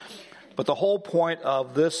But the whole point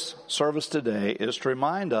of this service today is to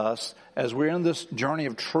remind us, as we're in this journey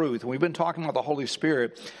of truth, and we've been talking about the Holy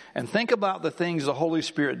Spirit, and think about the things the Holy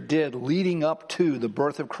Spirit did leading up to the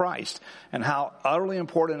birth of Christ, and how utterly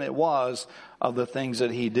important it was of the things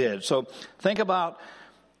that he did. So think about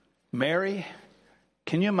Mary.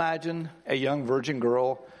 Can you imagine a young virgin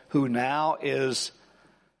girl who now is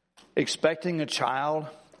expecting a child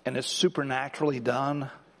and is supernaturally done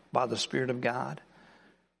by the Spirit of God?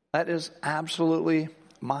 That is absolutely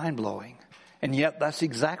mind-blowing. And yet that's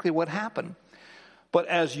exactly what happened. But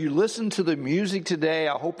as you listen to the music today,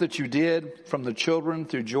 I hope that you did, from the children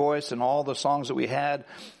through Joyce and all the songs that we had,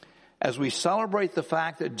 as we celebrate the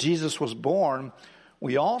fact that Jesus was born,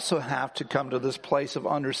 we also have to come to this place of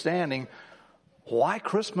understanding, why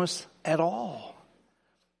Christmas at all?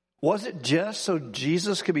 Was it just so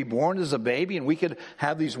Jesus could be born as a baby and we could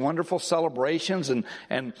have these wonderful celebrations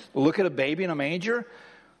and look at a baby in a manger?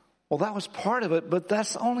 Well, that was part of it, but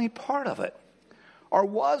that's only part of it. Or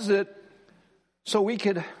was it so we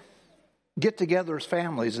could get together as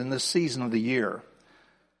families in this season of the year?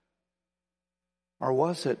 Or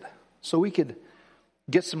was it so we could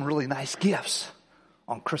get some really nice gifts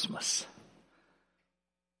on Christmas?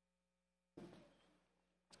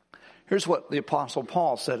 Here's what the Apostle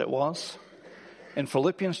Paul said it was in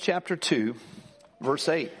Philippians chapter 2, verse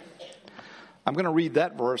 8. I'm going to read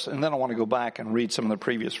that verse, and then I want to go back and read some of the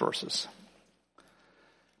previous verses.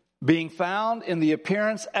 Being found in the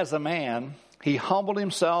appearance as a man, he humbled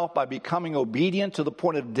himself by becoming obedient to the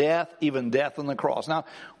point of death, even death on the cross. Now,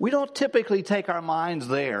 we don't typically take our minds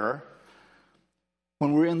there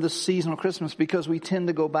when we're in this season of Christmas, because we tend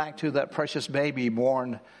to go back to that precious baby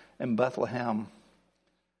born in Bethlehem.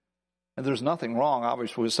 And there's nothing wrong,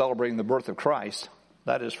 obviously, with celebrating the birth of Christ.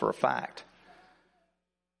 That is for a fact.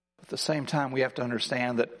 At the same time, we have to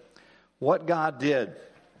understand that what God did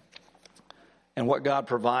and what God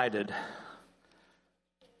provided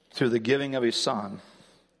through the giving of his Son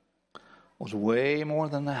was way more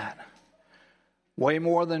than that. Way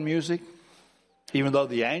more than music, even though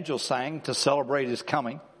the angels sang to celebrate his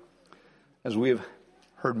coming, as we have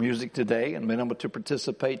heard music today and been able to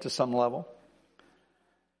participate to some level.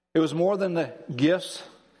 It was more than the gifts.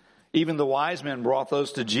 Even the wise men brought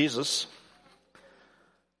those to Jesus.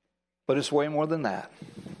 But it's way more than that.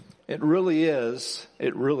 It really is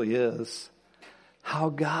how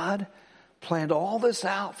God planned all this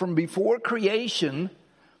out from before creation,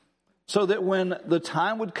 so that when the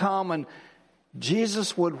time would come and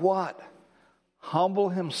Jesus would what? Humble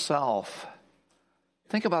himself.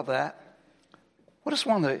 Think about that. What is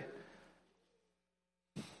one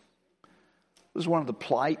of the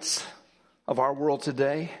plights of our world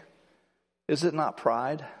today? Is it not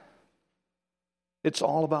pride? It's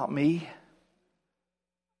all about me.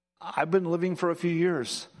 I've been living for a few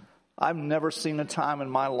years. I've never seen a time in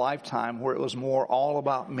my lifetime where it was more all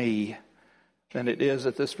about me than it is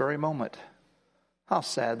at this very moment. How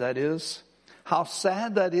sad that is. How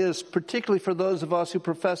sad that is, particularly for those of us who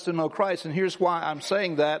profess to know Christ. And here's why I'm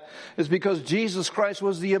saying that, is because Jesus Christ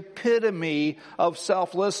was the epitome of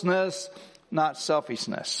selflessness, not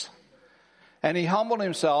selfishness. And he humbled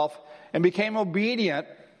himself and became obedient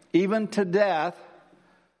even to death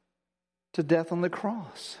on the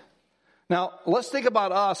cross. Now, let's think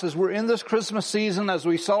about us as we're in this Christmas season, as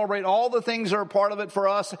we celebrate all the things that are part of it for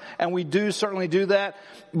us, and we do certainly do that.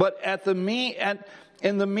 But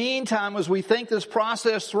in the meantime, as we think this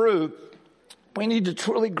process through, we need to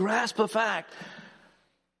truly grasp the fact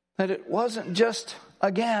that it wasn't just,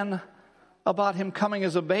 again, about him coming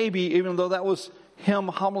as a baby, even though that was him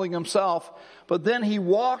humbling himself. But then he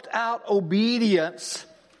walked out obedience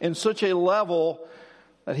in such a level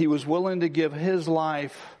that he was willing to give his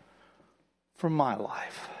life for my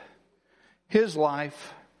life. His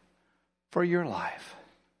life for your life.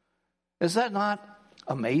 Is that not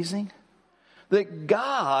amazing? That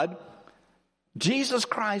God, Jesus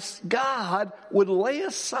Christ, God would lay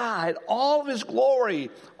aside all of his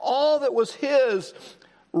glory, all that was his,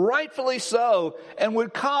 rightfully so, and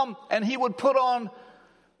would come and he would put on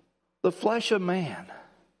the flesh of man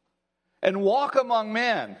and walk among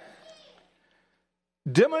men,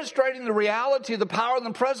 demonstrating the reality, the power, and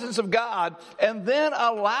the presence of God, and then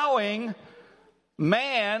allowing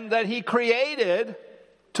man that he created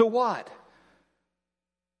to what?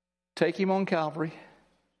 Take him on Calvary,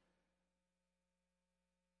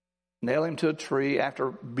 nail him to a tree after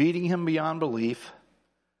beating him beyond belief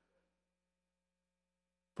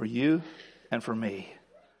for you and for me.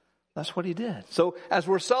 That's what he did. So as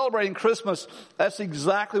we're celebrating Christmas, that's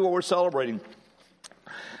exactly what we're celebrating.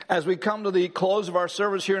 As we come to the close of our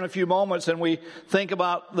service here in a few moments and we think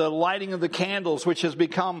about the lighting of the candles, which has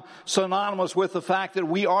become synonymous with the fact that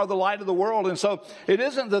we are the light of the world. And so it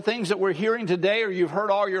isn't the things that we're hearing today or you've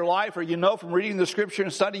heard all your life or you know from reading the scripture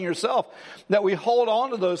and studying yourself that we hold on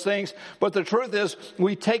to those things. But the truth is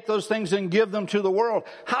we take those things and give them to the world.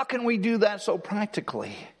 How can we do that so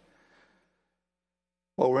practically?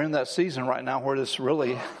 Well, we're in that season right now where it's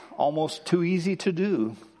really almost too easy to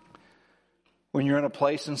do. When you're in a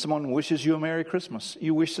place and someone wishes you a Merry Christmas,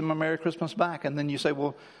 you wish them a Merry Christmas back. And then you say,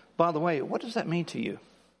 well, by the way, what does that mean to you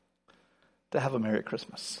to have a Merry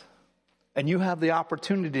Christmas? And you have the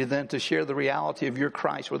opportunity then to share the reality of your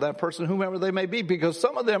Christ with that person, whomever they may be, because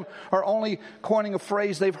some of them are only coining a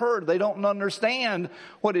phrase they've heard. They don't understand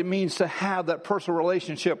what it means to have that personal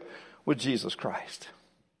relationship with Jesus Christ.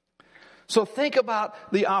 So think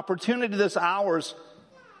about the opportunity that's ours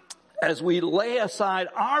as we lay aside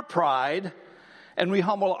our pride and we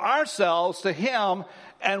humble ourselves to Him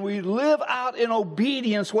and we live out in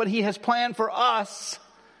obedience what He has planned for us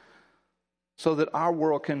so that our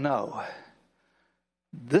world can know.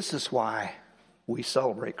 This is why we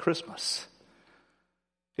celebrate Christmas.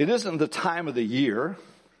 It isn't the time of the year.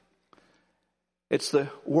 It's the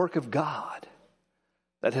work of God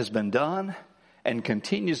that has been done and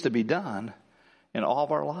continues to be done in all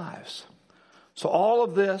of our lives. So all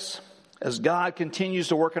of this, as God continues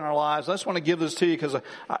to work in our lives, I just want to give this to you because,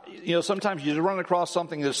 sometimes you run across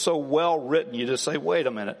something that's so well written, you just say, wait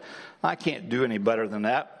a minute, I can't do any better than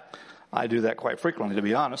that. I do that quite frequently, to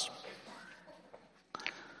be honest.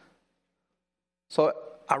 So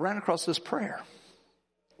I ran across this prayer.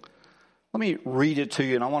 Let me read it to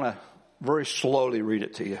you, and I want to very slowly read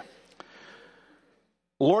it to you.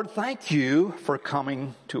 Lord, thank you for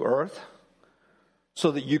coming to earth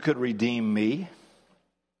so that you could redeem me.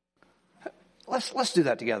 Let's do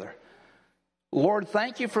that together. Lord,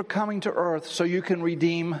 thank you for coming to earth so you can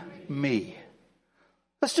redeem me.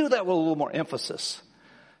 Let's do that with a little more emphasis.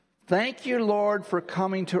 Thank you, Lord, for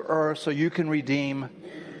coming to earth so you can redeem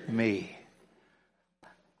me.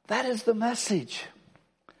 That is the message.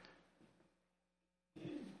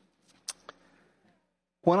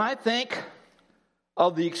 When I think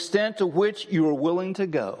of the extent to which you are willing to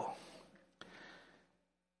go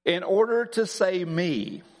in order to save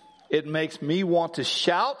me, it makes me want to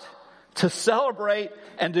shout, to celebrate,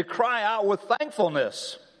 and to cry out with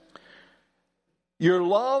thankfulness. Your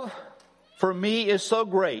love for me is so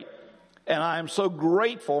great, and I am so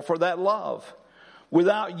grateful for that love.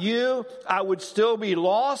 Without you, I would still be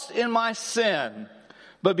lost in my sin.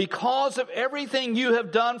 But because of everything you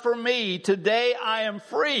have done for me, today I am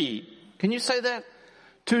free. Can you say that?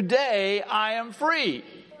 Today I am free.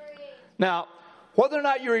 Now, whether or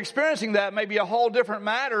not you're experiencing that may be a whole different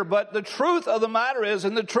matter, but the truth of the matter is,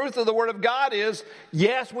 and the truth of the Word of God is,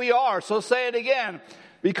 yes, we are. So say it again.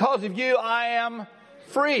 Because of you, I am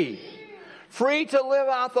free. Free to live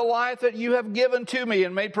out the life that you have given to me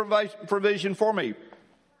and made provision for me.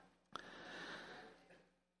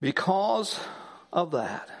 Because of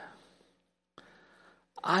that,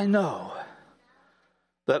 I know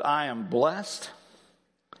that I am blessed.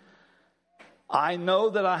 I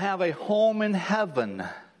know that I have a home in heaven.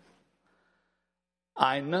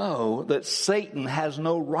 I know that Satan has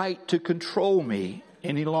no right to control me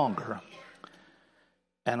any longer.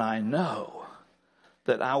 And I know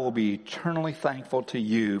that I will be eternally thankful to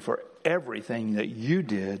you for everything that you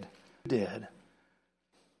did.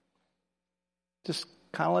 Just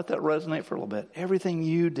kind of let that resonate for a little bit. Everything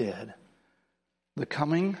you did. The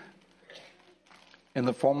coming in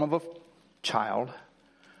the form of a child,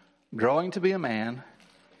 growing to be a man,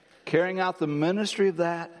 carrying out the ministry of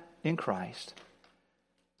that in Christ.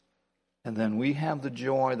 And then we have the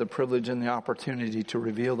joy, the privilege, and the opportunity to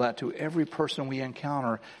reveal that to every person we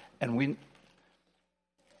encounter. And we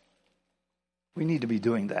need to be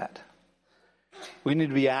doing that. We need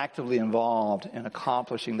to be actively involved in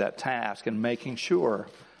accomplishing that task and making sure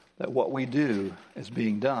that what we do is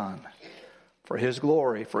being done for His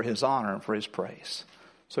glory, for His honor, and for His praise.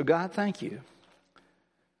 So God, thank you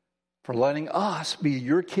for letting us be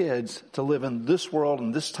your kids to live in this world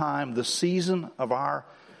and this time, the season of our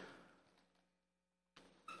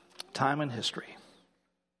time in history.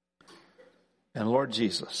 And Lord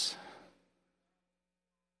Jesus,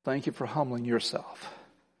 thank you for humbling yourself.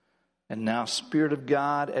 And now, Spirit of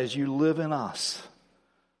God, as you live in us,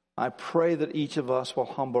 I pray that each of us will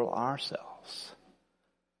humble ourselves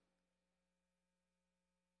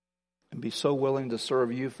and be so willing to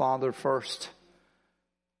serve you, Father, first,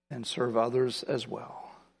 and serve others as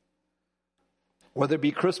well. Whether it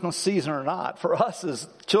be Christmas season or not, for us as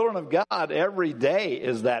children of God, every day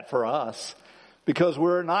is that for us. Because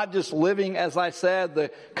we're not just living, as I said,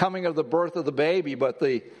 the coming of the birth of the baby, but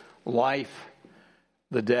the life,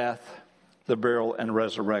 the death, the burial, and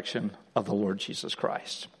resurrection of the Lord Jesus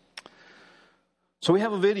Christ. So we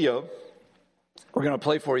have a video we're going to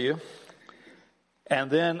play for you. And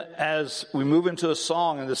then as we move into a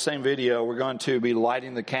song in the same video, we're going to be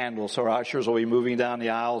lighting the candles. So our ushers will be moving down the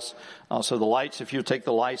aisles. So the lights, if you take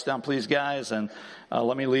the lights down, please, guys. And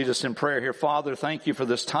let me lead us in prayer here. Father, thank you for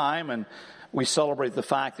this time. And we celebrate the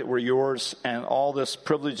fact that we're yours and all this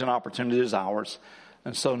privilege and opportunity is ours.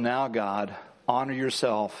 And so now, God, honor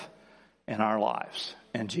yourself in our lives.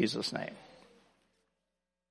 In Jesus' name.